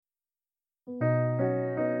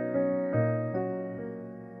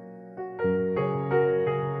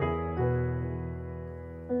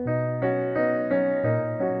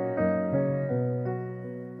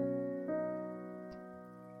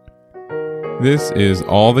This is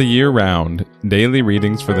All the Year Round, Daily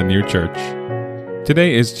Readings for the New Church.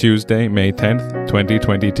 Today is Tuesday, May 10th,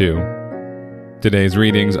 2022. Today's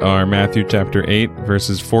readings are Matthew chapter 8,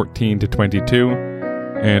 verses 14 to 22,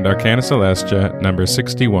 and Arcana Celestia, number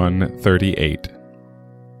 6138.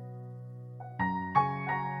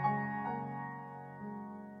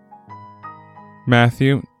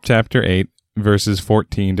 Matthew chapter 8, verses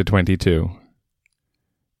 14 to 22.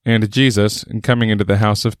 And Jesus, coming into the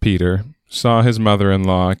house of Peter, saw his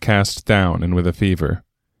mother-in-law cast down and with a fever.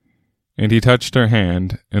 And he touched her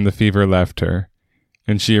hand, and the fever left her,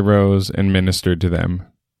 and she arose and ministered to them.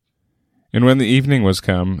 And when the evening was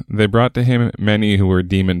come, they brought to him many who were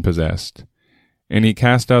demon-possessed. And he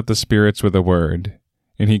cast out the spirits with a word,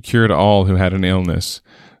 and he cured all who had an illness,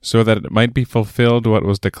 so that it might be fulfilled what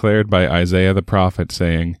was declared by Isaiah the prophet,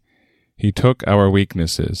 saying, He took our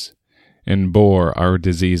weaknesses, and bore our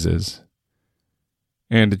diseases.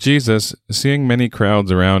 And Jesus, seeing many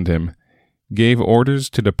crowds around him, gave orders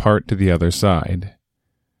to depart to the other side.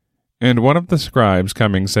 And one of the scribes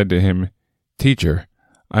coming said to him, Teacher,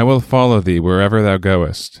 I will follow thee wherever thou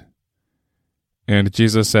goest. And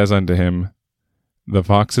Jesus says unto him, The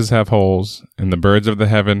foxes have holes, and the birds of the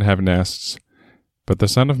heaven have nests, but the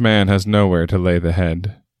Son of Man has nowhere to lay the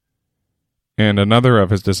head. And another of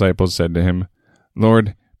his disciples said to him,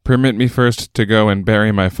 Lord, permit me first to go and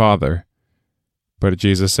bury my father. But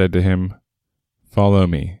Jesus said to him, Follow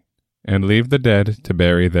me, and leave the dead to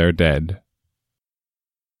bury their dead.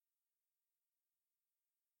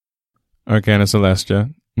 Arcana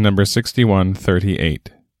Celestia, number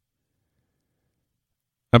 6138.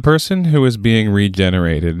 A person who is being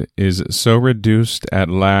regenerated is so reduced at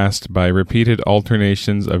last by repeated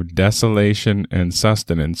alternations of desolation and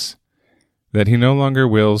sustenance that he no longer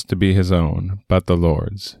wills to be his own, but the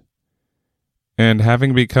Lord's. And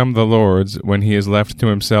having become the Lord's, when he is left to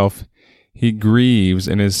himself, he grieves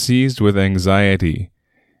and is seized with anxiety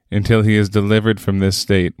until he is delivered from this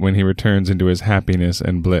state, when he returns into his happiness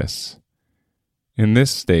and bliss. In this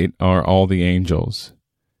state are all the angels.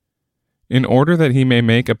 In order that he may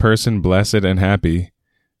make a person blessed and happy,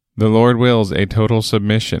 the Lord wills a total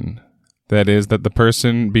submission, that is, that the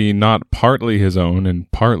person be not partly his own and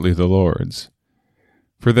partly the Lord's.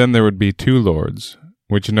 For then there would be two Lords,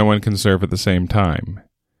 which no one can serve at the same time.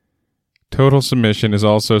 Total submission is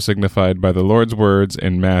also signified by the Lord's words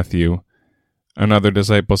in Matthew. Another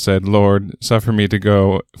disciple said, Lord, suffer me to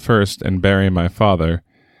go first and bury my father.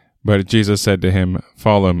 But Jesus said to him,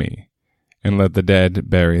 Follow me, and let the dead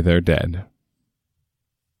bury their dead.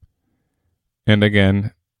 And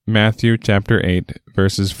again, Matthew chapter 8,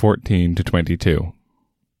 verses 14 to 22.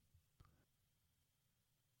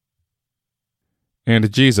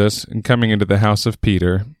 And Jesus, coming into the house of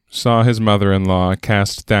Peter, saw his mother-in-law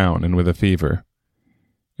cast down and with a fever.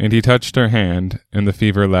 And he touched her hand, and the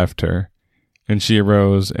fever left her, and she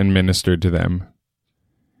arose and ministered to them.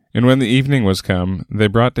 And when the evening was come, they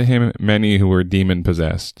brought to him many who were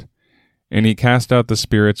demon-possessed. And he cast out the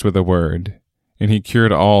spirits with a word, and he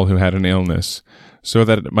cured all who had an illness, so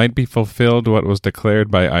that it might be fulfilled what was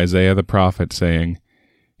declared by Isaiah the prophet, saying,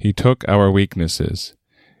 He took our weaknesses,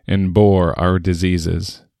 and bore our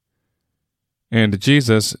diseases. And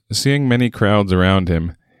Jesus, seeing many crowds around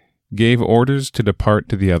him, gave orders to depart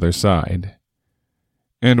to the other side.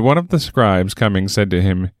 And one of the scribes coming said to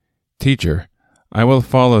him, Teacher, I will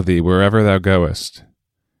follow thee wherever thou goest.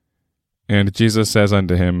 And Jesus says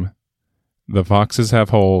unto him, The foxes have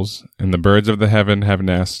holes, and the birds of the heaven have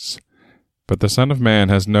nests, but the Son of Man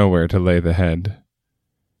has nowhere to lay the head.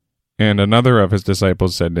 And another of his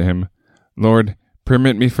disciples said to him, Lord,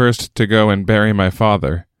 permit me first to go and bury my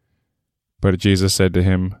father. But Jesus said to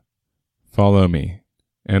him, Follow me,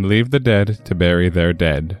 and leave the dead to bury their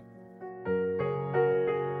dead.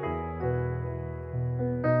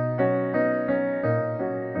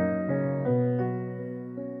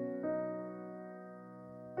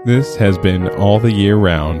 This has been All the Year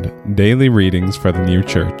Round, Daily Readings for the New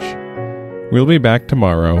Church. We'll be back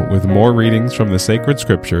tomorrow with more readings from the Sacred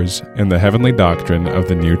Scriptures and the heavenly doctrine of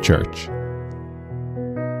the New Church.